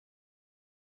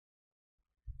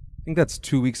I think that's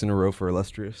 2 weeks in a row for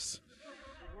illustrious.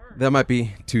 That might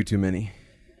be too many.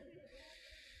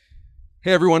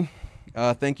 Hey everyone,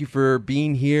 thank you for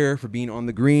being here, for being on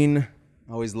the green.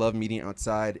 I always love meeting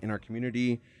outside in our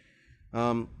community.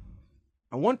 I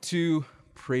want to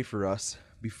pray for us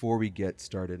before we get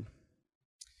started.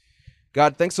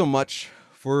 God, thanks so much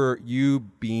for you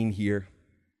being here,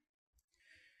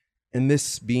 and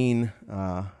this being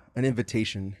an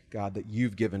invitation, God, that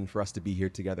you've given for us to be here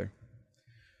together.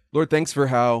 Lord, thanks for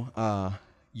how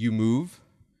you move.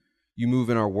 You move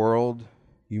in our world.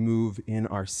 You move in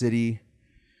our city.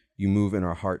 You move in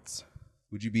our hearts.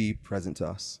 Would you be present to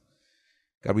us?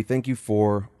 God, we thank you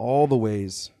for all the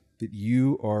ways that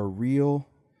you are real,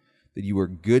 that you are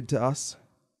good to us,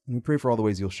 and we pray for all the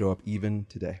ways you'll show up even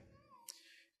today.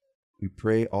 We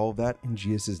pray all of that in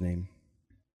Jesus' name.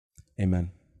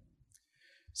 Amen.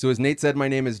 So as Nate said, my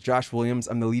name is Josh Williams.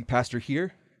 I'm the lead pastor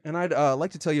here, and I'd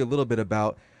like to tell you a little bit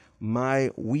about my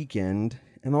weekend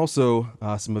and also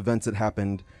some events that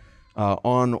happened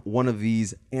on one of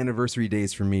these anniversary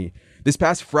days for me. This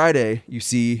past Friday, you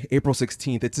see, April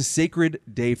 16th, it's a sacred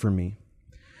day for me.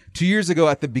 2 years ago,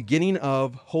 at the beginning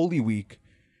of Holy Week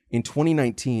in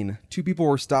 2019, two people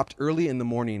were stopped early in the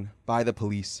morning by the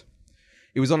police.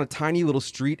 It was on a tiny little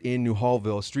street in New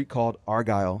Hallville, a street called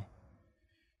Argyle.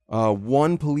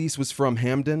 One police was from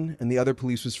Hamden, and the other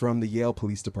police was from the Yale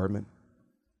Police Department.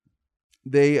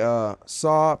 They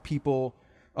saw people,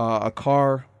 a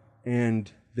car,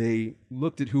 and they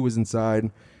looked at who was inside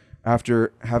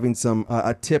after having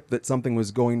a tip that something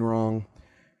was going wrong,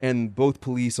 and both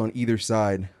police on either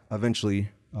side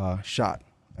eventually shot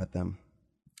at them.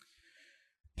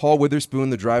 Paul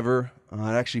Witherspoon, the driver,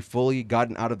 had actually fully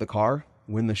gotten out of the car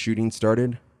when the shooting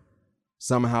started.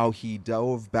 Somehow he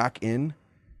dove back in,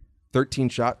 13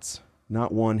 shots,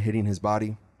 not one hitting his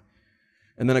body.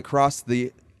 And then across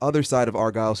the other side of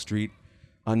Argyle Street,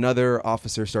 another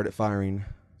officer started firing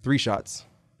 3 shots,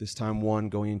 this time one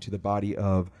going into the body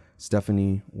of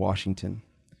Stephanie Washington.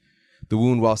 The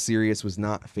wound, while serious, was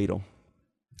not fatal.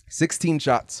 16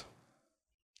 shots,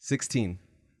 16,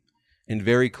 in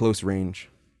very close range.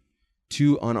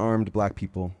 2 unarmed black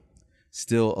people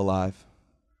still alive.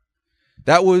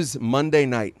 That was Monday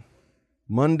night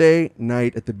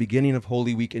at the beginning of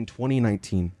Holy Week in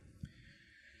 2019.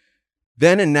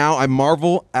 Then and now I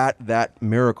marvel at that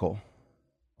miracle,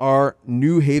 our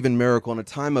New Haven miracle, in a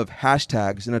time of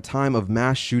hashtags, in a time of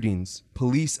mass shootings,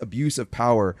 police abuse of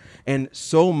power, and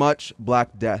so much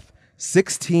black death.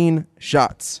 16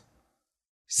 shots.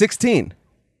 16.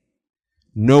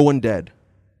 No one dead.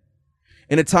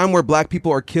 In a time where black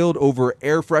people are killed over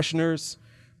air fresheners,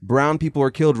 brown people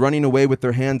are killed running away with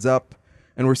their hands up,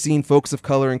 and we're seeing folks of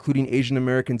color, including Asian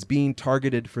Americans, being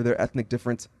targeted for their ethnic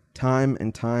difference time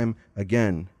and time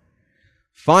again.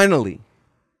 Finally,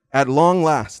 at long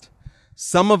last,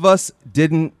 some of us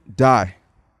didn't die,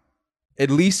 at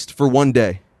least for one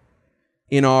day,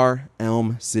 in our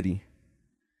Elm City.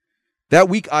 That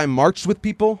week, I marched with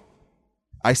people,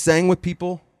 I sang with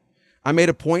people, I made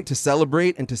a point to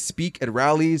celebrate and to speak at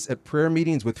rallies, at prayer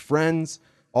meetings with friends,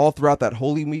 all throughout that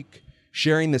Holy Week,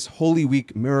 sharing this Holy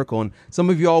Week miracle. And some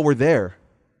of you all were there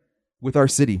with our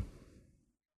city.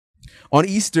 On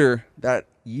Easter that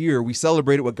year, we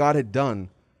celebrated what God had done.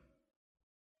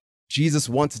 Jesus,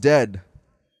 once dead,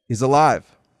 is alive,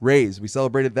 raised. We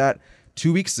celebrated that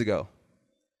 2 weeks ago.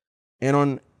 And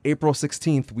on April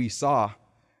 16th, we saw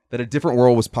that a different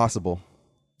world was possible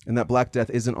and that Black death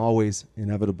isn't always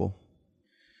inevitable.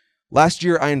 Last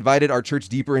year, I invited our church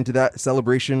deeper into that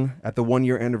celebration at the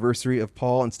 1-year anniversary of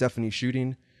Paul and Stephanie's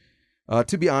shooting.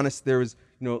 To be honest, there was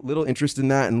little interest in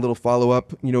that and little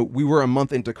follow-up. We were a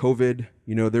month into COVID.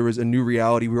 There was a new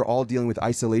reality. We were all dealing with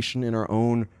isolation in our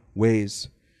own ways.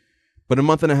 But a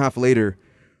month and a half later,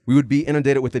 we would be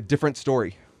inundated with a different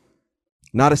story.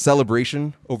 Not a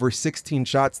celebration over 16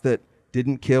 shots that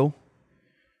didn't kill,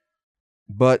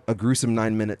 but a gruesome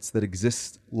 9 minutes that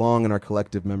exists long in our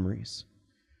collective memories.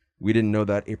 We didn't know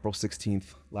that April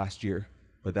 16th last year,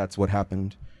 but that's what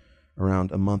happened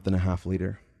around a month and a half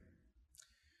later.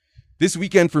 This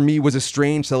weekend for me was a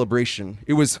strange celebration.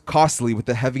 It was costly with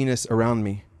the heaviness around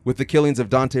me. With the killings of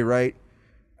Dante Wright,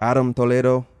 Adam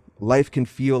Toledo, life can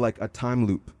feel like a time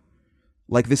loop.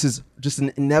 Like this is just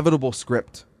an inevitable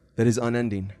script that is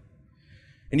unending.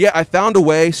 And yet I found a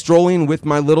way, strolling with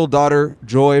my little daughter,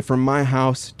 Joy, from my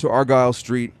house to Argyle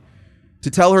Street,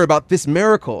 to tell her about this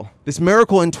miracle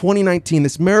in 2019,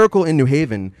 this miracle in New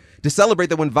Haven, to celebrate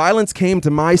that when violence came to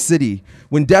my city,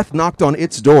 when death knocked on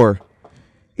its door,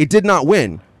 it did not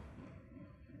win.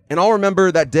 And I'll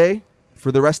remember that day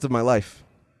for the rest of my life.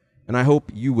 And I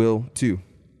hope you will too.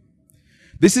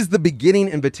 This is the beginning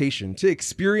invitation to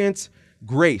experience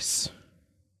grace,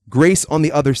 grace on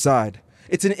the other side.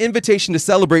 It's an invitation to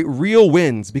celebrate real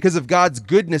wins because of God's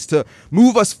goodness to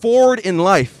move us forward in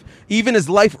life, even as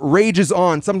life rages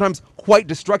on, sometimes quite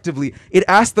destructively. It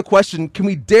asks the question, can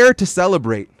we dare to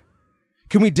celebrate?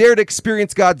 Can we dare to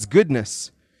experience God's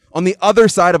goodness on the other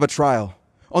side of a trial,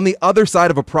 on the other side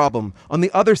of a problem, on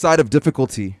the other side of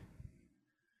difficulty?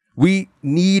 We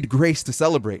need grace to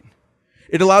celebrate.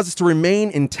 It allows us to remain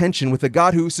in tension with a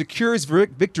God who secures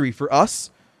victory for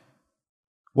us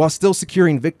while still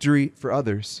securing victory for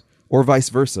others, or vice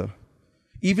versa,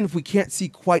 even if we can't see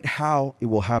quite how it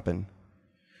will happen.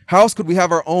 How else could we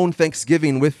have our own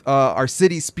Thanksgiving with our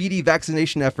city's speedy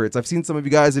vaccination efforts? I've seen some of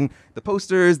you guys in the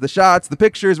posters, the shots, the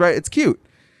pictures, right? It's cute.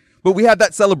 But we have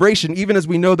that celebration even as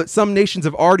we know that some nations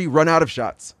have already run out of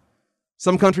shots.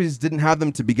 Some countries didn't have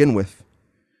them to begin with.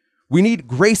 We need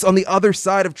grace on the other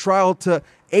side of trial to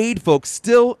aid folks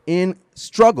still in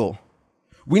struggle.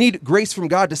 We need grace from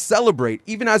God to celebrate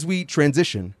even as we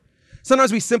transition.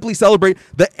 Sometimes we simply celebrate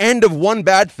the end of one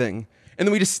bad thing and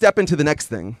then we just step into the next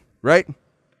thing, right?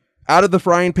 Out of the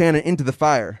frying pan and into the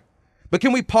fire. But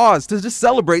can we pause to just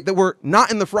celebrate that we're not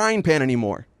in the frying pan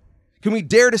anymore? Can we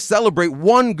dare to celebrate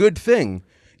one good thing,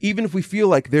 even if we feel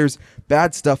like there's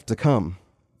bad stuff to come?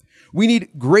 We need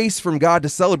grace from God to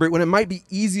celebrate when it might be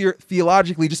easier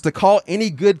theologically just to call any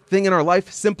good thing in our life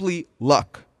simply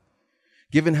luck,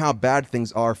 given how bad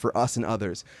things are for us and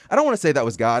others. I don't want to say that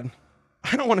was God.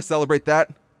 I don't want to celebrate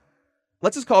that.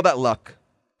 Let's just call that luck.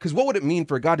 Because what would it mean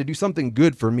for God to do something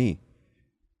good for me?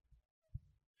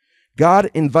 God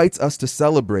invites us to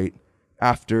celebrate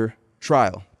after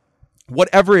trial,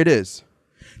 whatever it is.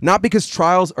 Not because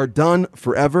trials are done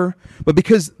forever, but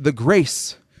because the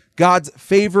grace, God's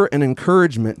favor and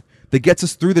encouragement that gets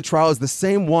us through the trial is the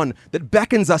same one that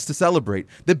beckons us to celebrate,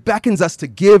 that beckons us to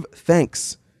give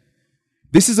thanks.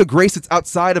 This is a grace that's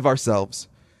outside of ourselves,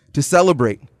 to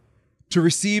celebrate, to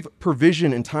receive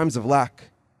provision in times of lack,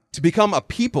 to become a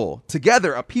people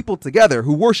together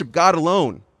who worship God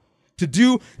alone, to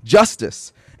do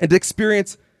justice, and to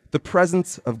experience the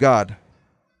presence of God.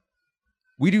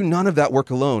 We do none of that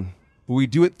work alone, but we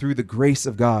do it through the grace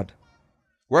of God.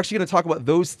 We're actually going to talk about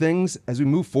those things as we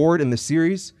move forward in the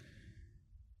series,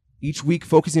 each week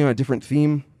focusing on a different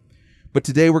theme, but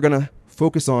today we're going to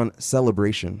focus on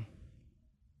celebration.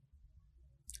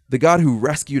 The God who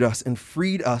rescued us and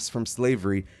freed us from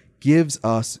slavery gives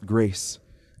us grace,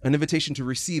 an invitation to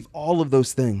receive all of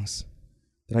those things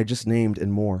that I just named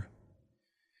and more.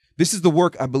 This is the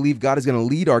work I believe God is going to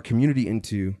lead our community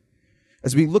into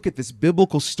as we look at this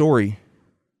biblical story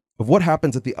of what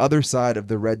happens at the other side of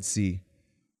the Red Sea,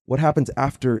 what happens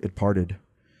after it parted,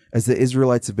 as the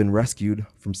Israelites have been rescued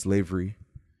from slavery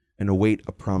and await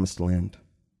a promised land.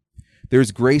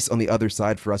 There's grace on the other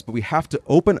side for us, but we have to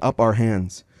open up our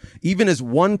hands, even as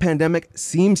one pandemic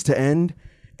seems to end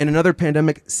and another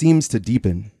pandemic seems to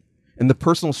deepen, and the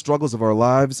personal struggles of our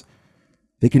lives,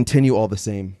 they continue all the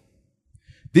same.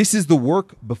 This is the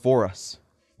work before us.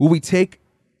 Will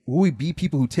we be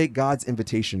people who take God's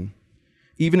invitation,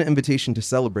 even an invitation to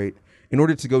celebrate, in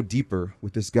order to go deeper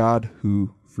with this God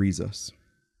who frees us?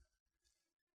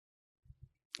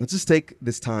 Let's just take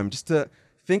this time just to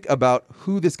think about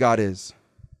who this God is.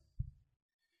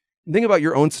 Think about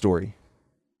your own story.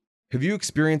 Have you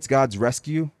experienced God's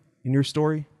rescue in your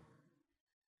story?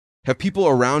 Have people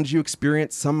around you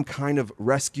experienced some kind of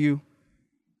rescue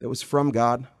that was from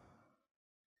God?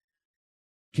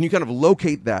 Can you kind of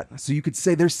locate that so you could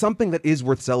say there's something that is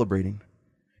worth celebrating?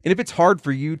 And if it's hard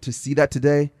for you to see that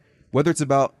today, whether it's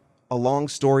about a long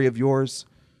story of yours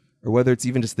or whether it's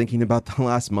even just thinking about the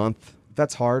last month, if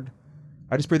that's hard,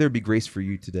 I just pray there would be grace for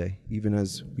you today, even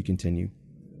as we continue.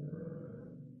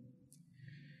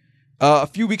 A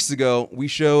few weeks ago, we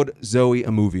showed Zoe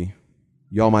a movie.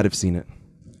 Y'all might have seen it.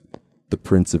 The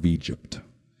Prince of Egypt.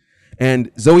 And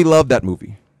Zoe loved that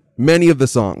movie. Many of the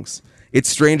songs. It's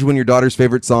strange when your daughter's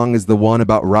favorite song is the one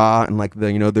about Ra and like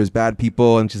there's bad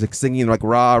people and she's like singing like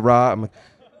Ra, Ra. I'm like,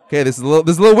 okay, this is a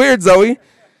little weird, Zoe.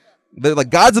 They're like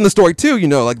God's in the story too,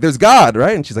 like there's God,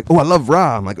 right? And she's like, oh, I love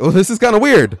Ra. I'm like, oh, this is kind of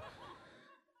weird.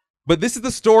 But this is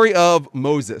the story of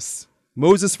Moses.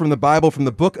 Moses from the Bible, from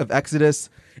the book of Exodus.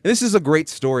 And this is a great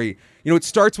story. It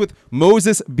starts with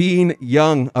Moses being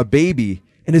young, a baby,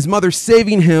 and his mother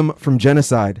saving him from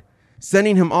genocide,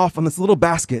 sending him off on this little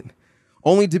basket,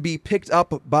 only to be picked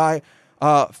up by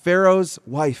Pharaoh's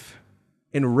wife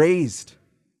and raised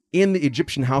in the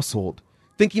Egyptian household,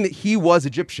 thinking that he was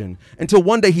Egyptian, until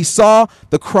one day he saw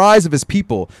the cries of his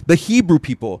people, the Hebrew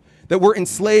people that were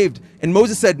enslaved, and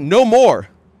Moses said, no more.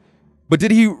 But did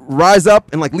he rise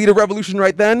up and lead a revolution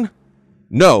right then?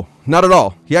 No, not at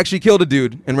all. He actually killed a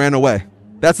dude and ran away.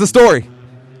 That's the story.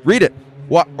 Read it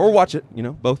or watch it,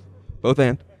 both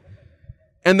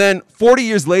and then 40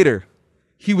 years later,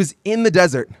 he was in the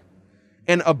desert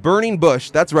and a burning bush,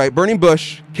 that's right, burning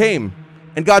bush came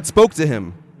and God spoke to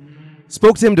him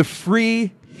to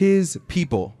free his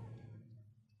people.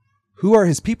 Who are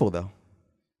his people though?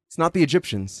 It's not the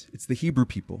Egyptians, it's the Hebrew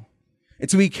people. And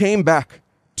so he came back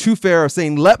to Pharaoh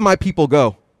saying, let my people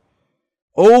go.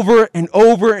 Over and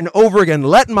over and over again,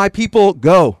 let my people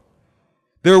go.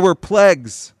 There were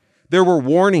plagues, there were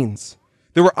warnings,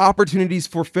 there were opportunities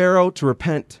for Pharaoh to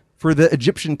repent, for the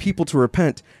Egyptian people to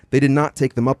repent. They did not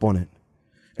take them up on it.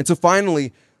 And so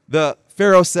finally, the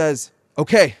Pharaoh says,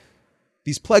 okay,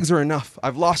 these plagues are enough.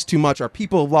 I've lost too much. Our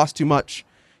people have lost too much.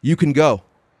 You can go.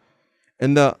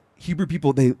 And the Hebrew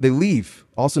people, they leave,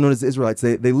 also known as the Israelites.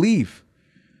 They leave.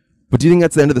 But do you think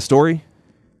that's the end of the story?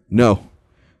 No.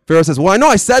 Pharaoh says, well, I know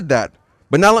I said that,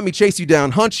 but now let me chase you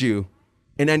down, hunt you,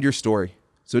 and end your story.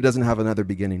 So it doesn't have another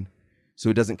beginning. So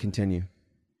it doesn't continue.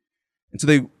 And so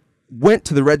they went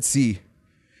to the Red Sea.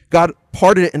 God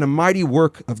parted it in a mighty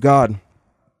work of God.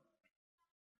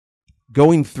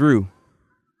 Going through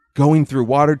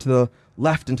water to the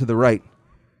left and to the right.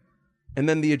 And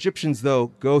then the Egyptians, though,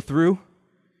 go through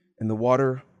and the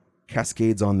water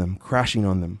cascades on them, crashing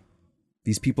on them.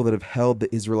 These people that have held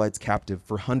the Israelites captive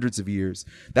for hundreds of years.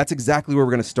 That's exactly where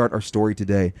we're going to start our story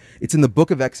today. It's in the book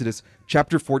of Exodus,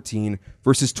 chapter 14,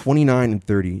 verses 29 and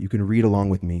 30. You can read along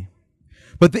with me.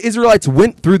 But the Israelites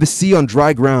went through the sea on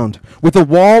dry ground, with a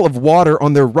wall of water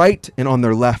on their right and on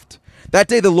their left. That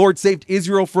day the Lord saved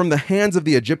Israel from the hands of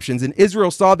the Egyptians, and Israel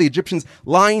saw the Egyptians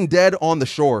lying dead on the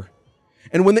shore.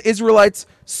 And when the Israelites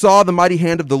saw the mighty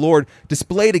hand of the Lord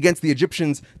displayed against the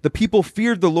Egyptians, the people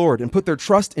feared the Lord and put their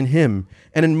trust in him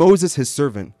and in Moses his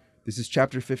servant. This is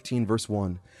chapter 15, verse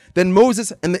 1. Then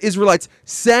Moses and the Israelites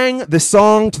sang the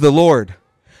song to the Lord.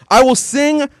 I will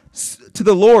sing to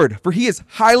the Lord, for he is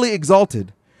highly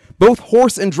exalted. Both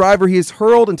horse and driver he is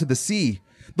hurled into the sea.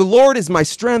 The Lord is my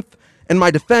strength and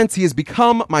my defense. He has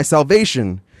become my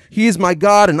salvation. He is my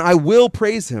God, and I will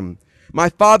praise him. My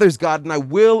father's God, and I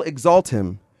will exalt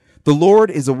him. The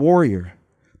Lord is a warrior.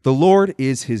 The Lord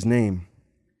is his name.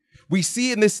 We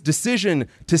see in this decision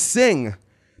to sing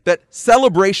that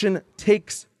celebration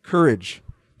takes courage.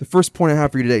 The first point I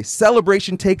have for you today,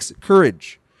 celebration takes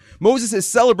courage. Moses is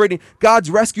celebrating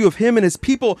God's rescue of him and his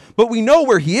people, but we know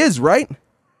where he is, right?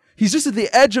 He's just at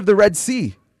the edge of the Red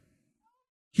Sea.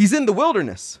 He's in the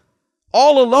wilderness,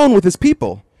 all alone with his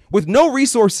people, with no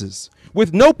resources,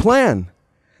 with no plan.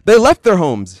 They left their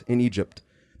homes in Egypt.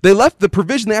 They left the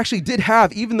provision they actually did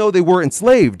have, even though they were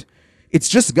enslaved. It's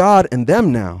just God and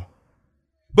them now.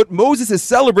 But Moses is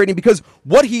celebrating because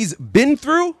what he's been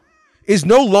through is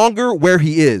no longer where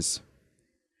he is.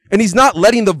 And he's not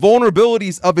letting the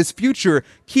vulnerabilities of his future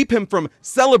keep him from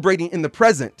celebrating in the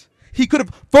present. He could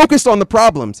have focused on the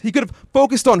problems. He could have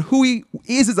focused on who he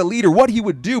is as a leader, what he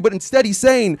would do. But instead he's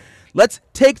saying, let's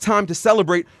take time to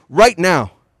celebrate right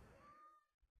now.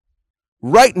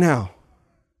 Right now,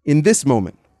 in this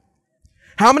moment.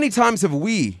 How many times have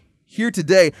we here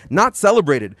today not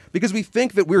celebrated because we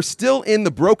think that we're still in the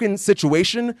broken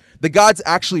situation that God's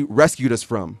actually rescued us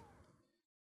from?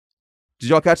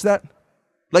 Did y'all catch that?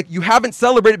 Like you haven't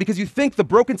celebrated because you think the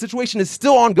broken situation is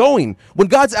still ongoing when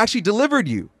God's actually delivered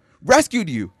you, rescued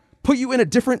you, put you in a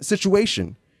different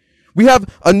situation. We have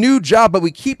a new job, but we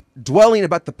keep dwelling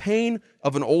about the pain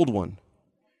of an old one.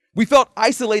 We felt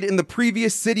isolated in the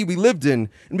previous city we lived in,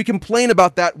 and we complain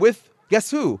about that with, guess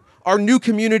who? Our new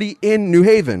community in New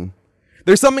Haven.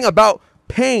 There's something about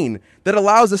pain that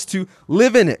allows us to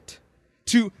live in it,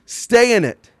 to stay in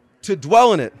it, to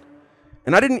dwell in it.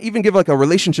 And I didn't even give like a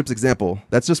relationships example.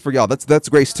 That's just for y'all. That's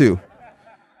grace too.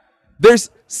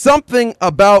 There's something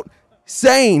about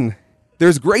saying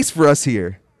there's grace for us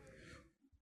here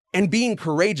and being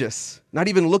courageous, not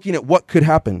even looking at what could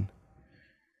happen.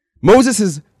 Moses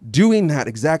is doing that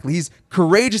exactly. He's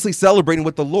courageously celebrating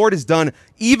what the Lord has done,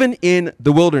 even in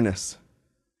the wilderness.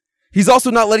 He's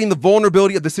also not letting the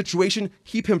vulnerability of the situation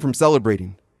keep him from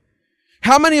celebrating.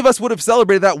 How many of us would have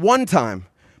celebrated that one time,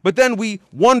 but then we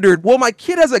wondered, well, my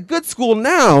kid has a good school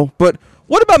now, but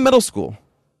what about middle school?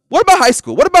 What about high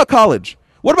school? What about college?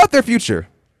 What about their future?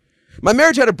 My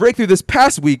marriage had a breakthrough this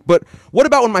past week, but what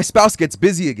about when my spouse gets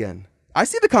busy again? I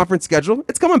see the conference schedule.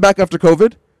 It's coming back after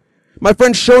COVID. My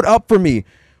friend showed up for me,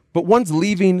 but one's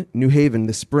leaving New Haven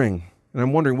this spring, and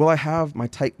I'm wondering, will I have my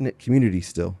tight-knit community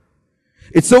still?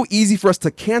 It's so easy for us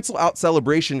to cancel out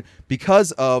celebration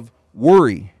because of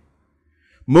worry.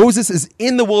 Moses is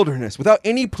in the wilderness without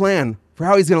any plan for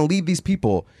how he's going to lead these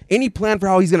people, any plan for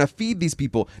how he's going to feed these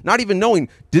people, not even knowing,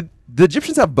 did the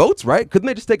Egyptians have boats, right? Couldn't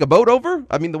they just take a boat over?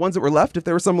 I mean, the ones that were left, if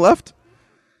there were some left.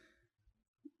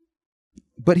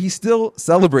 But he still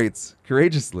celebrates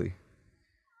courageously.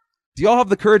 Do y'all have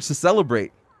the courage to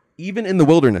celebrate, even in the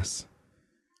wilderness?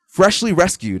 Freshly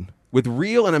rescued, with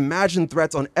real and imagined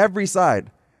threats on every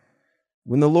side.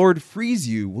 When the Lord frees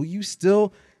you, will you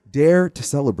still dare to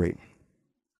celebrate?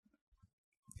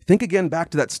 Think again back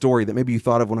to that story that maybe you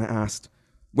thought of when I asked,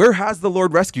 where has the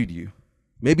Lord rescued you?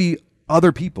 Maybe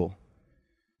other people.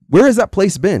 Where has that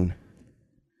place been?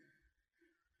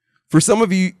 For some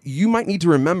of you, you might need to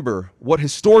remember what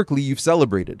historically you've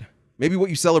celebrated. Maybe what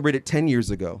you celebrated 10 years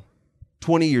ago,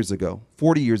 20 years ago,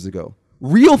 40 years ago.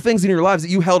 Real things in your lives that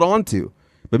you held on to,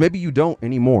 but maybe you don't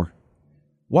anymore.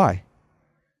 Why?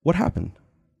 What happened?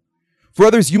 For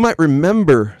others, you might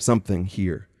remember something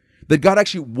here that God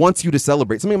actually wants you to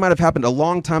celebrate. Something might have happened a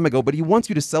long time ago, but he wants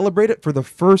you to celebrate it for the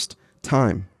first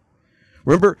time.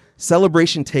 Remember,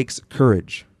 celebration takes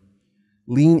courage.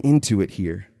 Lean into it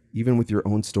here, even with your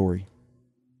own story.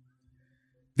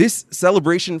 This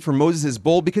celebration for Moses is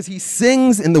bold because he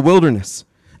sings in the wilderness,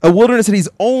 a wilderness that he's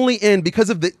only in because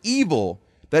of the evil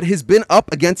that has been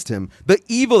up against him, the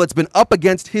evil that's been up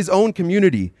against his own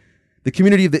community, the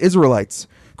community of the Israelites.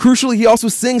 Crucially, he also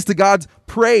sings to God's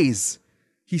praise.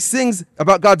 He sings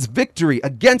about God's victory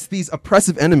against these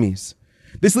oppressive enemies.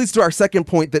 This leads to our second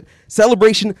point, that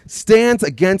celebration stands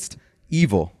against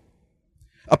evil.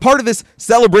 A part of this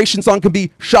celebration song can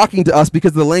be shocking to us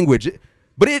because of the language,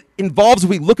 but it involves,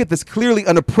 we look at this clearly,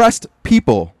 an oppressed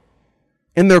people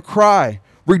and their cry,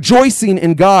 rejoicing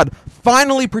in God,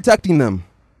 finally protecting them,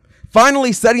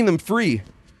 finally setting them free,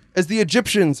 as the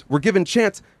Egyptians were given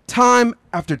chance time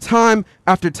after time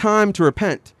after time to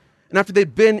repent, and after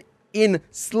they'd been in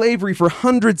slavery for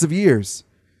hundreds of years.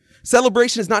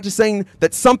 Celebration is not just saying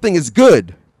that something is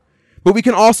good, but we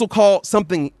can also call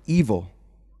something evil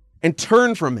and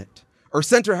turn from it, or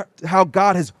center how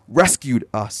God has rescued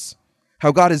us,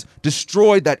 how God has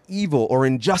destroyed that evil or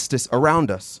injustice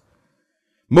around us.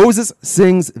 Moses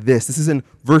sings this. This is in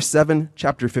verse 7,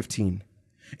 chapter 15.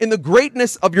 In the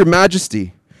greatness of your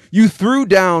majesty, you threw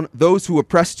down those who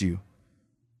oppressed you,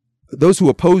 those who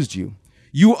opposed you.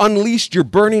 You unleashed your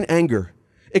burning anger.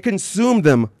 It consumed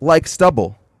them like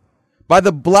stubble. By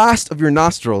the blast of your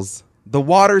nostrils, the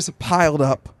waters piled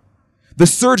up. The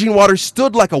surging waters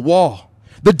stood like a wall.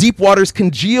 The deep waters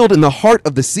congealed in the heart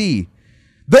of the sea.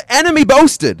 The enemy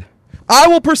boasted, I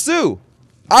will pursue.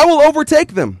 I will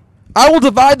overtake them. I will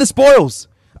divide the spoils.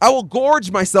 I will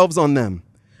gorge myself on them.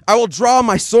 I will draw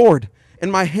my sword,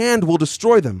 and my hand will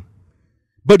destroy them.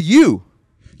 But you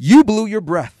blew your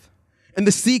breath, and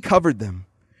the sea covered them.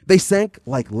 They sank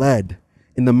like lead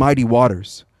in the mighty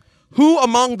waters. Who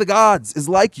among the gods is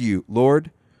like you,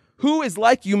 Lord? Who is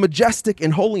like you, majestic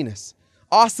in holiness,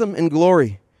 awesome in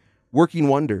glory, working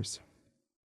wonders?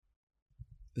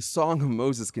 The song of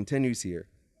Moses continues here.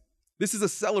 This is a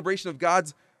celebration of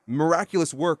God's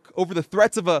miraculous work over the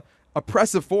threats of an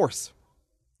oppressive force.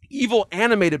 Evil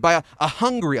animated by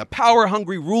a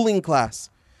power-hungry ruling class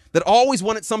that always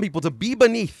wanted some people to be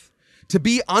beneath, to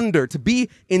be under, to be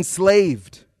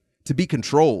enslaved, to be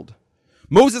controlled.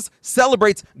 Moses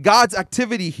celebrates God's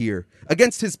activity here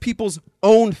against his people's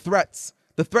own threats,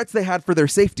 the threats they had for their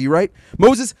safety, right?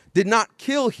 Moses did not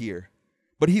kill here,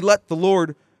 but he let the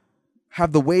Lord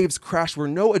have the waves crash where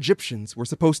no Egyptians were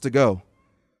supposed to go.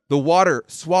 The water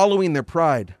swallowing their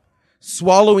pride,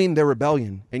 swallowing their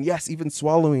rebellion, and yes, even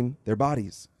swallowing their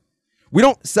bodies. We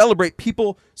don't celebrate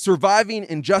people surviving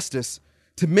injustice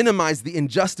to minimize the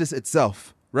injustice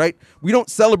itself, right? We don't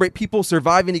celebrate people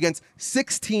surviving against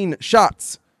 16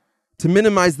 shots to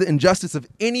minimize the injustice of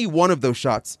any one of those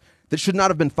shots that should not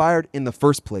have been fired in the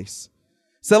first place.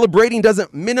 Celebrating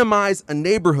doesn't minimize a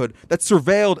neighborhood that's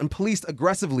surveilled and policed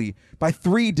aggressively by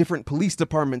 3 different police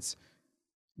departments,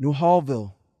 New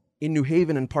Hallville, in New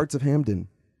Haven, and parts of Hamden.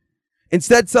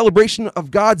 Instead, celebration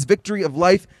of God's victory of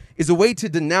life is a way to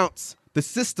denounce the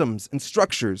systems and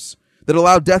structures that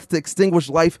allow death to extinguish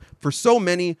life for so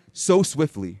many so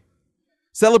swiftly.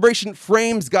 Celebration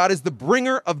frames God as the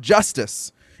bringer of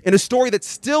justice in a story that's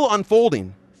still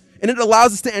unfolding, and it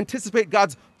allows us to anticipate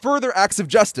God's further acts of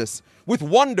justice with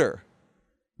wonder,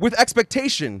 with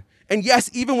expectation, and yes,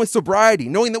 even with sobriety,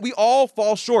 knowing that we all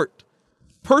fall short.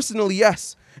 Personally,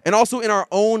 yes, and also in our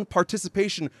own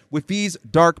participation with these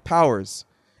dark powers.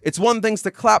 It's one thing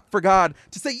to clap for God,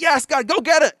 to say, yes, God, go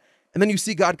get it. And then you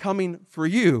see God coming for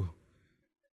you.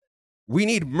 We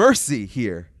need mercy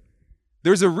here.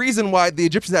 There's a reason why the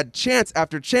Egyptians had chance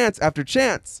after chance after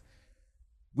chance.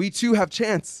 We too have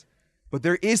chance But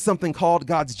there is something called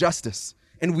God's justice,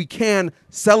 and we can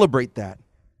celebrate that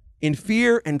in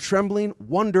fear and trembling,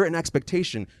 wonder and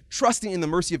expectation, trusting in the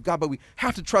mercy of God, but we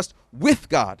have to trust with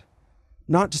God,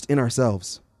 not just in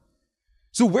ourselves.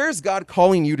 So where's God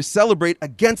calling you to celebrate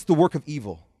against the work of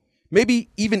evil? Maybe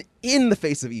even in the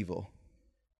face of evil,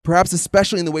 perhaps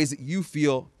especially in the ways that you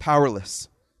feel powerless.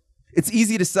 It's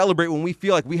easy to celebrate when we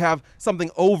feel like we have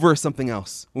something over something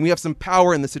else, when we have some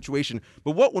power in the situation.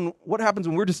 But what happens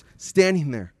when we're just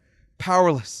standing there,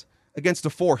 powerless against a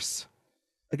force,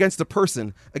 against a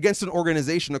person, against an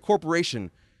organization, a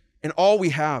corporation, and all we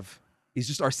have is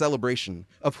just our celebration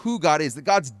of who God is, that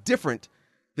God's different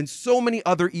than so many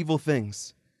other evil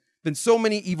things, than so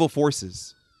many evil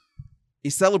forces.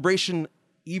 Is celebration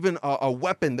even a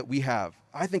weapon that we have?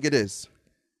 I think it is.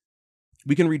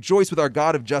 We can rejoice with our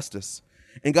God of justice,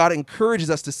 and God encourages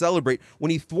us to celebrate when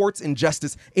he thwarts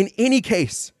injustice in any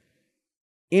case,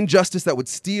 injustice that would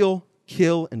steal,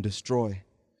 kill, and destroy.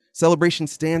 Celebration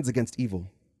stands against evil.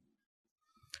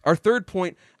 Our third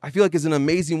point, I feel like, is an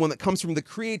amazing one that comes from the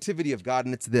creativity of God,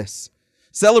 and it's this.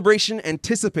 Celebration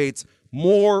anticipates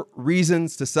more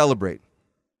reasons to celebrate.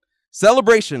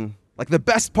 Celebration, like the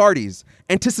best parties,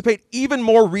 anticipate even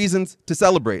more reasons to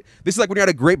celebrate. This is like when you're at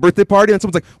a great birthday party and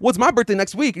someone's like, well, it's my birthday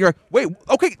next week. And you're like, wait,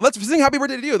 okay, let's sing happy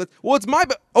birthday to you. Well, it's my,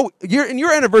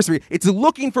 your anniversary. It's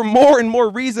looking for more and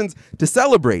more reasons to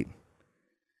celebrate.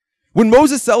 When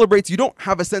Moses celebrates, you don't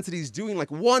have a sense that he's doing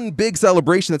like one big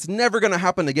celebration that's never going to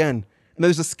happen again. And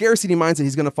there's a scarcity mindset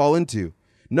he's going to fall into.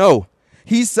 No,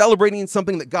 he's celebrating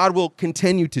something that God will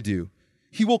continue to do.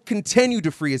 He will continue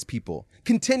to free his people,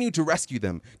 continue to rescue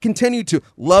them, continue to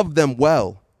love them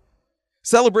well.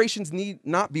 Celebrations need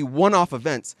not be one-off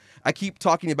events. I keep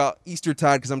talking about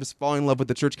Eastertide because I'm just falling in love with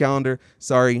the church calendar.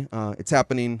 Sorry, it's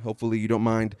happening. Hopefully you don't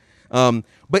mind.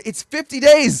 But it's 50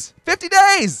 days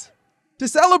to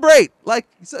celebrate. Like,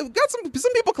 so got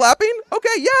some people clapping. Okay,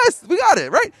 yes, we got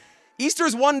it, right? Easter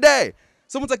is one day.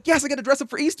 Someone's like, yes, I get to dress up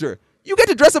for Easter. You get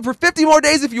to dress up for 50 more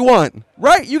days if you want,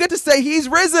 right? You get to say he's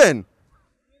risen.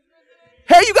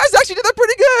 Hey, you guys actually did that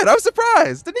pretty good. I was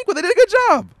surprised. Daniqua, they did a good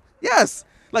job. Yes.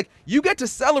 Like, you get to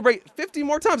celebrate 50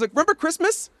 more times. Like, remember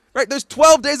Christmas? Right? There's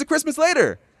 12 days of Christmas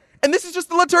later. And this is just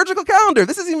the liturgical calendar.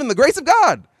 This isn't even the grace of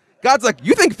God. God's like,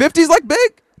 you think 50 is like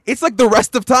big? It's like the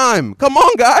rest of time. Come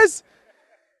on, guys.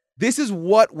 This is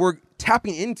what we're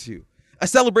tapping into. A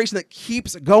celebration that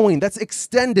keeps going, that's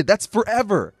extended, that's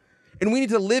forever. And we need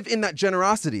to live in that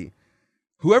generosity.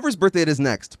 Whoever's birthday it is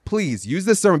next, please use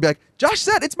this sermon and be like, Josh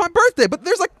said it's my birthday, but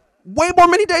there's like way more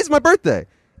many days of my birthday.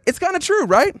 It's kind of true,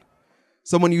 right?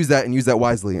 Someone use that and use that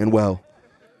wisely and well.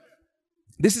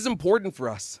 This is important for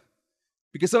us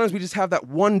because sometimes we just have that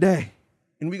one day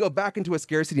and we go back into a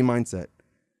scarcity mindset.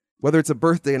 Whether it's a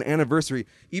birthday, an anniversary,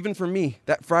 even for me,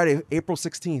 that Friday, April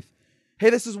 16th. Hey,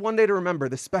 this is one day to remember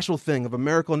the special thing of a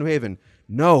miracle in New Haven.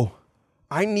 No,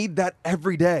 I need that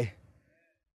every day.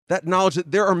 That knowledge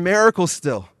that there are miracles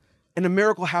still, and a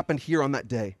miracle happened here on that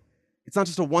day. It's not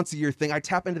just a once-a-year thing. I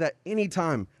tap into that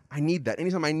anytime I need that,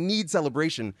 anytime I need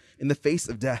celebration in the face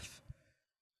of death.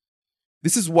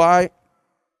 This is why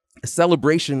a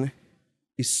celebration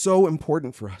is so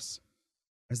important for us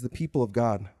as the people of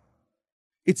God.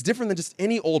 It's different than just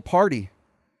any old party.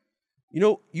 You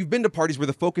know, you've been to parties where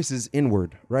the focus is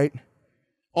inward, right?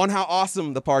 On how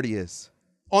awesome the party is,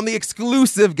 on the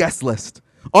exclusive guest list,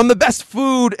 on the best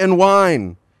food and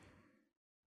wine.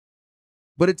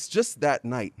 But it's just that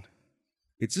night.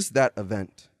 It's just that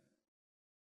event.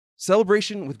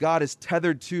 Celebration with God is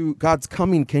tethered to God's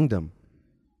coming kingdom.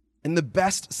 And the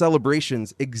best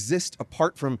celebrations exist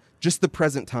apart from just the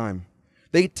present time.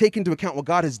 They take into account what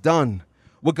God has done,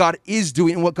 what God is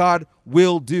doing, and what God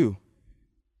will do.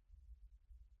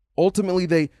 Ultimately,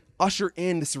 they usher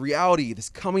in this reality, this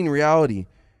coming reality,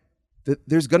 that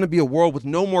there's going to be a world with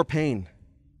no more pain,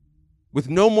 with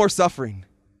no more suffering,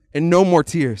 and no more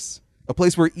tears. A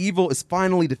place where evil is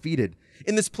finally defeated.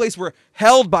 In this place, we're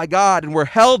held by God and we're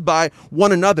held by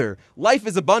one another. Life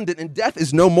is abundant and death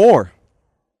is no more.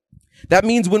 That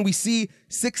means when we see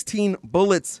 16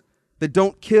 bullets that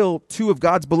don't kill 2 of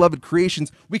God's beloved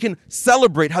creations, we can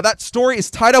celebrate how that story is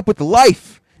tied up with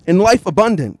life and life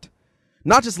abundant.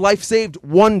 Not just life saved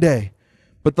one day,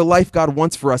 but the life God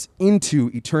wants for us into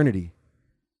eternity.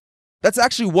 That's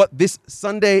actually what this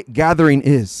Sunday gathering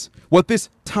is, what this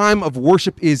time of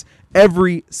worship is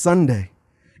every Sunday.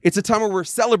 It's a time where we're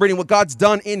celebrating what God's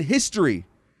done in history,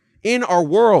 in our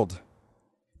world,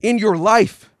 in your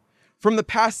life, from the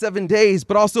past 7 days,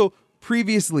 but also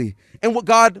previously, and what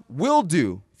God will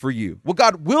do for you, what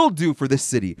God will do for this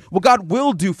city, what God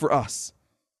will do for us.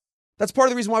 That's part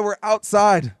of the reason why we're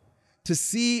outside, to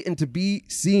see and to be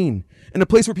seen, and a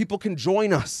place where people can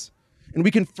join us and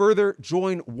we can further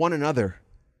join one another.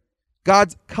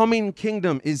 God's coming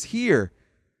kingdom is here,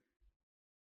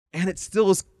 and it still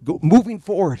is moving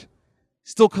forward,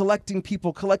 still collecting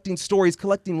people, collecting stories,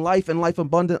 collecting life and life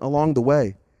abundant along the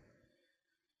way.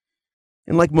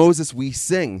 And like Moses, we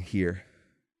sing here.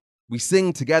 We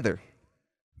sing together.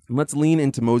 And let's lean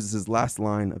into Moses' last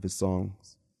line of his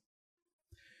songs.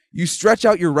 You stretch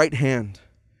out your right hand,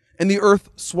 and the earth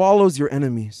swallows your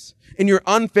enemies. In your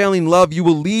unfailing love, you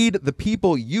will lead the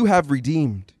people you have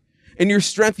redeemed. In your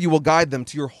strength, you will guide them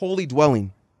to your holy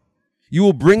dwelling. You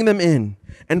will bring them in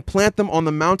and plant them on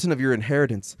the mountain of your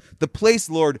inheritance, the place,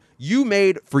 Lord, you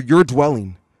made for your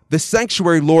dwelling, the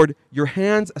sanctuary, Lord, your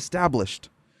hands established.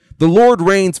 The Lord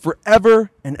reigns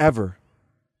forever and ever.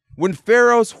 When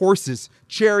Pharaoh's horses,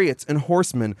 chariots, and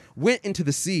horsemen went into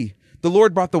the sea, the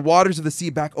Lord brought the waters of the sea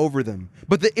back over them.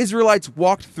 But the Israelites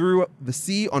walked through the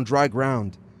sea on dry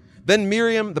ground. Then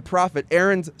Miriam, the prophet,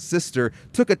 Aaron's sister,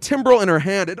 took a timbrel in her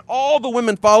hand, and all the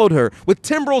women followed her, with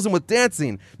timbrels and with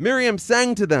dancing. Miriam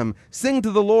sang to them, "Sing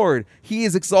to the Lord, he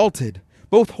is exalted.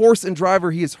 Both horse and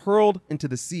driver he is hurled into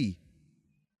the sea."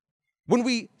 When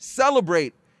we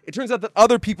celebrate, it turns out that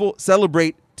other people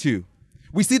celebrate too.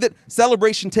 We see that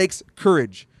celebration takes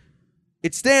courage.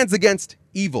 It stands against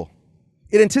evil.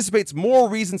 It anticipates more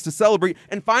reasons to celebrate.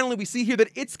 And finally, we see here that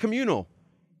it's communal.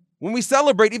 When we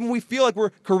celebrate, even when we feel like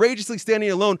we're courageously standing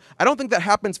alone, I don't think that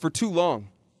happens for too long.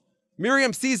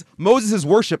 Miriam sees Moses'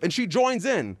 worship and she joins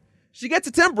in. She gets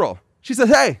a timbrel. She says,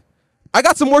 "Hey, I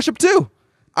got some worship too.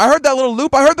 I heard that little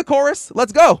loop. I heard the chorus.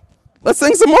 Let's go. Let's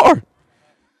sing some more."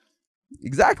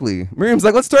 Exactly. Miriam's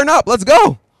like, "Let's turn up. Let's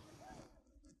go."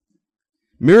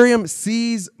 Miriam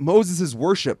sees Moses'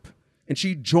 worship and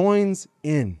she joins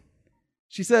in.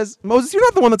 She says, "Moses, you're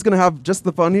not the one that's going to have just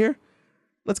the fun here.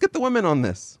 Let's get the women on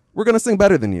this. We're going to sing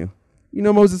better than you. You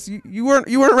know, Moses, you weren't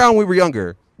around when we were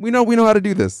younger. We know how to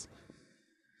do this."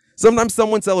 Sometimes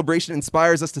someone's celebration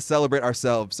inspires us to celebrate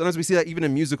ourselves. Sometimes we see that even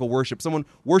in musical worship. Someone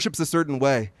worships a certain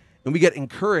way, and we get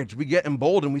encouraged, we get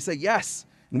emboldened, we say yes,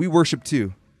 and we worship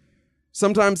too.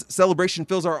 Sometimes celebration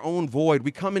fills our own void.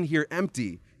 We come in here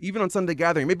empty, even on Sunday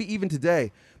gathering, maybe even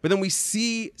today. But then we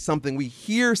see something, we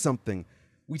hear something,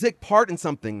 we take part in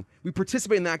something, we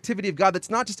participate in the activity of God that's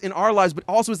not just in our lives, but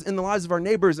also is in the lives of our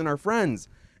neighbors and our friends.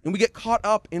 And we get caught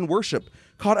up in worship,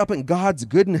 caught up in God's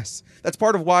goodness. That's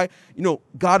part of why,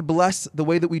 God bless the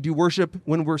way that we do worship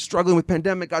when we're struggling with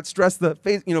pandemic. God bless the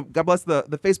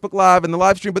Facebook Live and the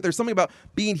live stream. But there's something about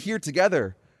being here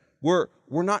together where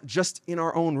we're not just in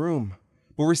our own room,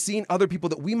 but we're seeing other people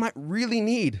that we might really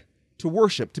need to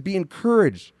worship, to be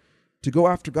encouraged, to go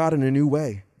after God in a new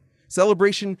way.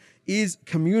 Celebration is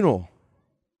communal.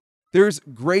 There's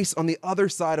grace on the other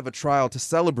side of a trial to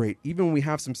celebrate, even when we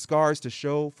have some scars to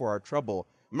show for our trouble.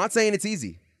 I'm not saying it's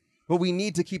easy, but we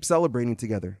need to keep celebrating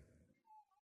together.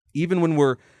 Even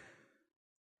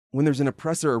when there's an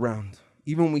oppressor around,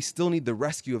 even when we still need the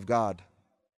rescue of God.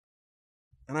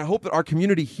 And I hope that our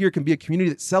community here can be a community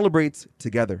that celebrates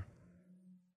together.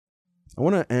 I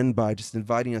want to end by just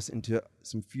inviting us into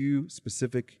some few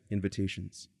specific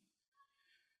invitations.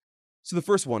 So the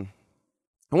first one,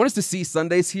 I want us to see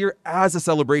Sundays here as a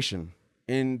celebration.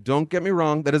 And don't get me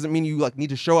wrong, that doesn't mean you need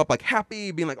to show up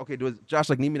happy, being like, "Okay, does Josh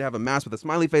need me to have a mask with a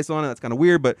smiley face on it? That's kind of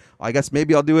weird, but I guess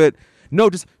maybe I'll do it." No,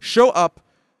 just show up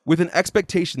with an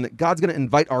expectation that God's going to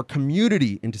invite our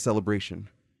community into celebration.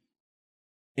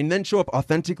 And then show up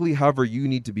authentically however you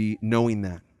need to be, knowing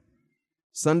that.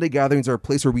 Sunday gatherings are a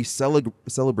place where we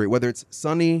celebrate, whether it's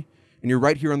sunny and you're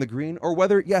right here on the green, or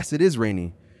whether, yes, it is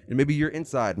rainy, and maybe you're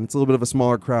inside and it's a little bit of a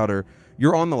smaller crowd, or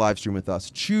you're on the live stream with us.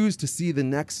 Choose to see the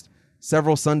next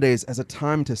several Sundays as a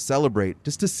time to celebrate,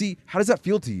 just to see, how does that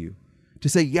feel to you? To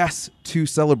say yes to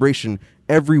celebration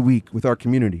every week with our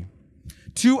community.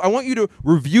 2, I want you to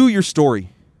review your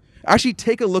story. Actually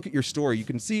take a look at your story. You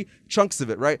can see chunks of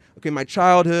it, right? Okay, my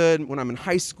childhood, when I'm in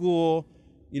high school,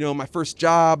 my first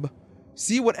job.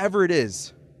 See whatever it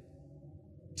is.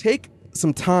 Take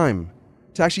some time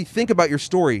to actually think about your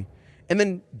story, and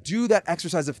then do that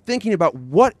exercise of thinking about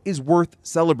what is worth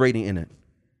celebrating in it.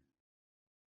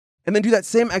 And then do that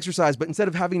same exercise, but instead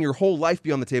of having your whole life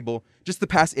be on the table, just the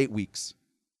past 8 weeks.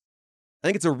 I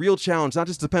think it's a real challenge, not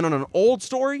just to depend on an old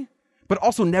story, but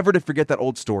also never to forget that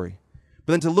old story.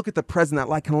 But then to look at the present, that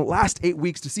last 8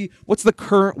 weeks, to see what's the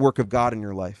current work of God in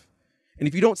your life. And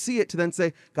if you don't see it, to then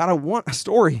say, "God, I want a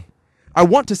story. I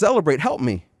want to celebrate. Help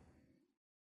me."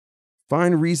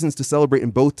 Find reasons to celebrate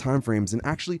in both time frames and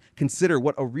actually consider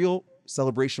what a real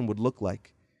celebration would look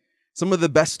like. Some of the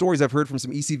best stories I've heard from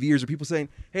some ECVers are people saying,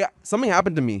 "Hey, something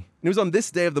happened to me, and it was on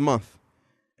this day of the month.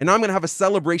 And now I'm going to have a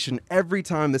celebration every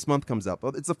time this month comes up.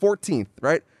 It's the 14th,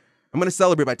 right? I'm going to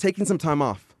celebrate by taking some time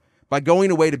off, by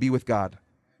going away to be with God.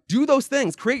 Do those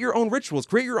things. Create your own rituals.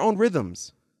 Create your own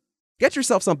rhythms. Get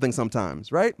yourself something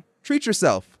sometimes, right? Treat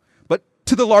yourself, but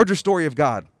to the larger story of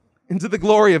God and to the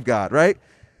glory of God, right?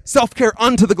 Self-care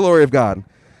unto the glory of God.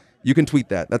 You can tweet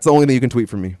that. That's the only thing you can tweet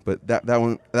from me, but that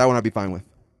one I'd be fine with.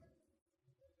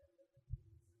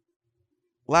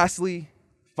 Lastly,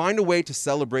 find a way to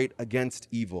celebrate against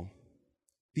evil.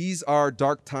 These are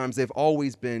dark times. They've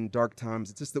always been dark times.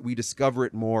 It's just that we discover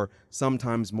it more,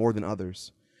 sometimes more than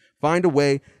others. Find a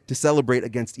way to celebrate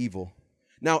against evil.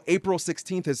 Now, April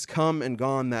 16th has come and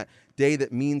gone, that day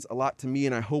that means a lot to me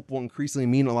and I hope will increasingly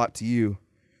mean a lot to you.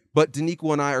 But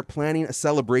Daniqua and I are planning a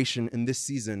celebration in this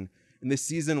season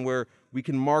where we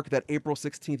can mark that April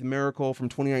 16th miracle from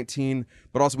 2019,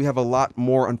 but also we have a lot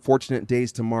more unfortunate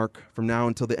days to mark from now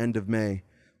until the end of May.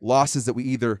 Losses that we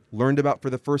either learned about for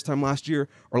the first time last year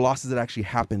or losses that actually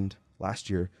happened last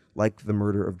year, like the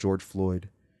murder of George Floyd.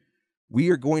 We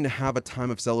are going to have a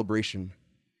time of celebration.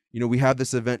 We have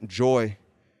this event, Joy,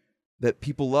 that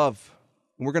people love,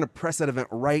 and we're going to press that event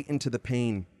right into the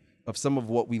pain of some of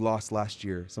what we lost last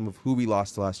year, some of who we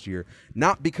lost last year.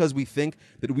 Not because we think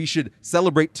that we should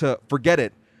celebrate to forget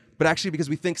it, but actually because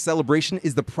we think celebration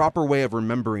is the proper way of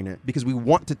remembering it, because we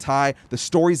want to tie the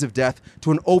stories of death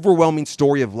to an overwhelming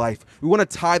story of life. We want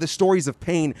to tie the stories of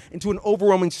pain into an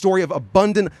overwhelming story of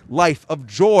abundant life, of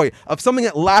joy, of something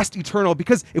that lasts eternal,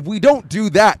 because if we don't do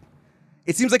that,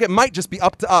 it seems like it might just be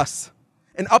up to us.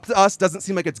 And up to us doesn't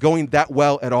seem like it's going that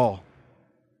well at all.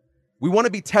 We want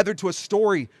to be tethered to a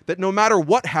story that no matter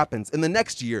what happens in the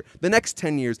next year, the next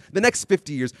 10 years, the next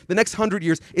 50 years, the next 100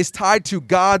 years, is tied to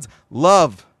God's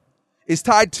love, is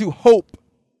tied to hope,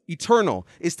 eternal,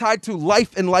 is tied to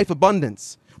life and life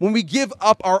abundance. When we give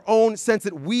up our own sense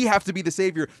that we have to be the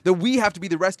Savior, that we have to be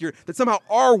the rescuer, that somehow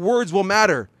our words will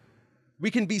matter,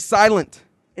 we can be silent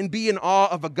and be in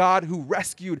awe of a God who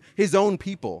rescued his own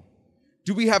people.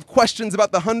 Do we have questions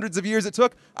about the hundreds of years it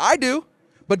took? I do.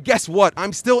 But guess what?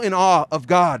 I'm still in awe of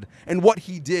God and what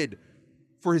he did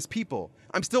for his people.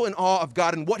 I'm still in awe of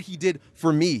God and what he did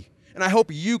for me. And I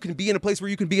hope you can be in a place where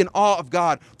you can be in awe of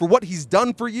God for what he's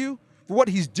done for you, for what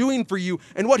he's doing for you,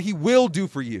 and what he will do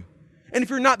for you. And if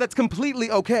you're not, that's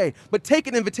completely okay. But take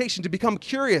an invitation to become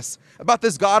curious about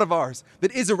this God of ours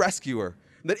that is a rescuer,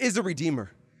 that is a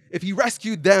redeemer. If he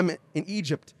rescued them in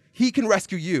Egypt, he can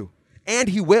rescue you, and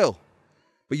he will.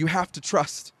 But you have to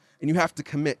trust, and you have to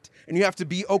commit, and you have to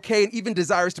be okay and even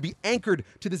desirous to be anchored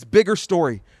to this bigger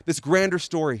story, this grander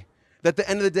story. That at the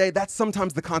end of the day, that's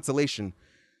sometimes the consolation.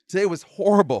 Today was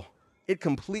horrible. It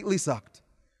completely sucked.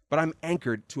 But I'm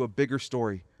anchored to a bigger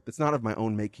story that's not of my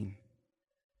own making.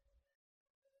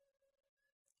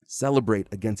 Celebrate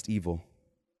against evil.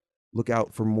 Look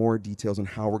out for more details on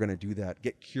how we're going to do that.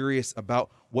 Get curious about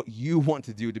what you want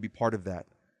to do to be part of that.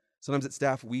 Sometimes at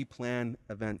staff, we plan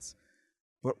events.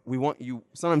 But we want you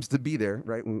sometimes to be there,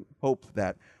 right? We hope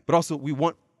that. But also, we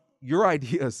want your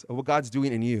ideas of what God's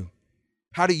doing in you.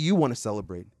 How do you want to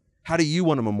celebrate? How do you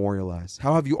want to memorialize?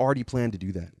 How have you already planned to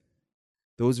do that?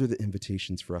 Those are the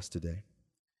invitations for us today.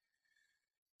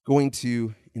 Going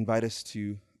to invite us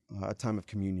to a time of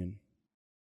communion.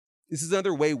 This is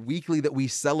another way weekly that we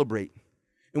celebrate.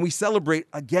 And we celebrate,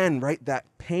 again, right, that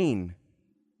pain,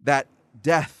 that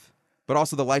death, but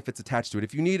also the life that's attached to it.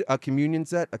 If you need a communion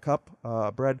set, a cup,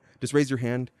 bread, just raise your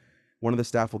hand. One of the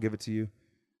staff will give it to you.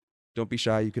 Don't be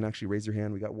shy. You can actually raise your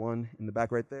hand. We got one in the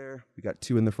back right there. We got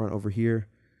two in the front over here.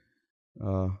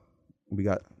 We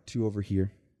got two over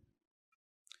here.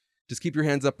 Just keep your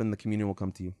hands up and the communion will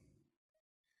come to you.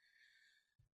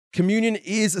 Communion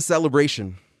is a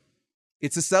celebration.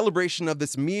 It's a celebration of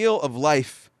this meal of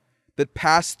life that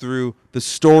passed through the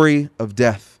story of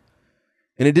death.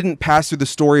 And it didn't pass through the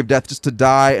story of death just to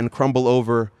die and crumble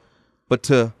over, but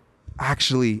to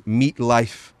actually meet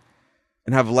life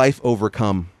and have life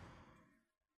overcome.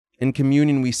 In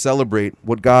communion, we celebrate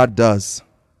what God does,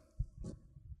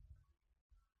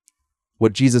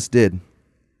 what Jesus did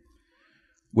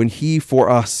when he, for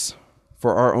us,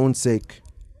 for our own sake,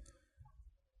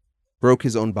 broke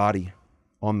his own body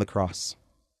on the cross.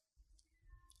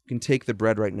 You can take the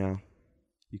bread right now.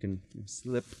 You can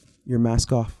slip your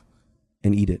mask off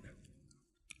and eat it.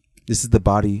 This is the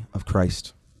body of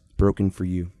Christ, broken for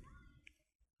you.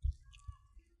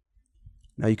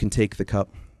 Now you can take the cup.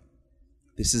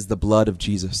 This is the blood of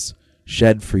Jesus,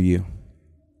 shed for you.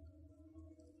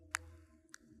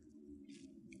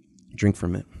 Drink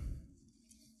from it.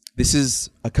 This is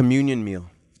a communion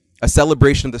meal, a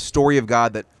celebration of the story of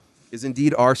God that is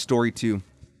indeed our story too.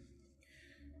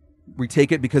 we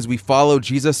take it because we follow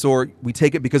Jesus, or we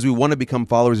take it because we want to become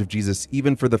followers of Jesus,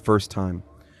 even for the first time.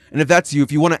 And if that's you,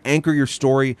 if you want to anchor your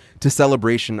story to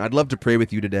celebration, I'd love to pray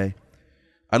with you today.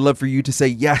 I'd love for you to say,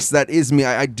 yes, that is me.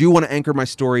 I do want to anchor my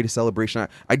story to celebration.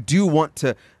 I do want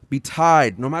to be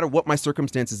tied, no matter what my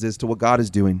circumstances is, to what God is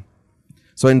doing.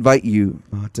 So I invite you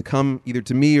to come either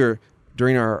to me or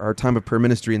during our time of prayer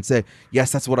ministry and say,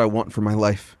 yes, that's what I want for my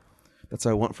life. That's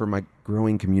what I want for my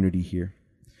growing community here.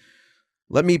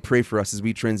 Let me pray for us as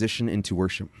we transition into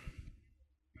worship.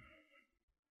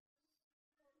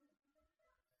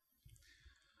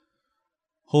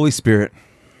 Holy Spirit,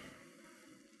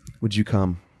 would you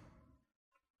come?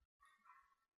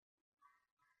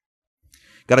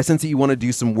 God, I sense that you want to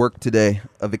do some work today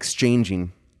of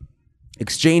exchanging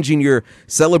your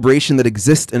celebration that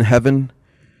exists in heaven,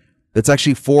 that's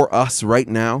actually for us right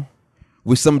now,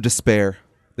 with some despair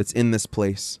that's in this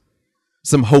place,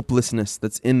 some hopelessness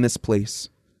that's in this place,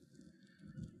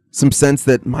 some sense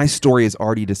that my story is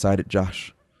already decided,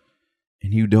 Josh,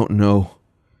 and you don't know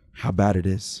how bad it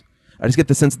is. I just get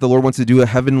the sense that the Lord wants to do a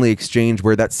heavenly exchange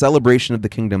where that celebration of the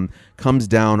kingdom comes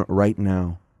down right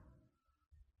now.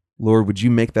 Lord, would you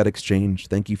make that exchange?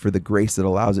 Thank you for the grace that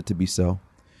allows it to be so.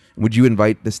 Would you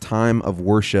invite this time of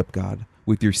worship, God,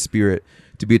 with your Spirit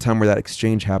to be a time where that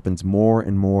exchange happens more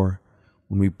and more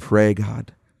when we pray,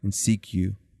 God, and seek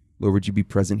you. Lord, would you be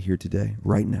present here today,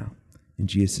 right now, in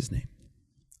Jesus' name.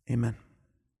 Amen.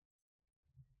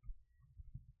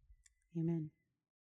 Amen.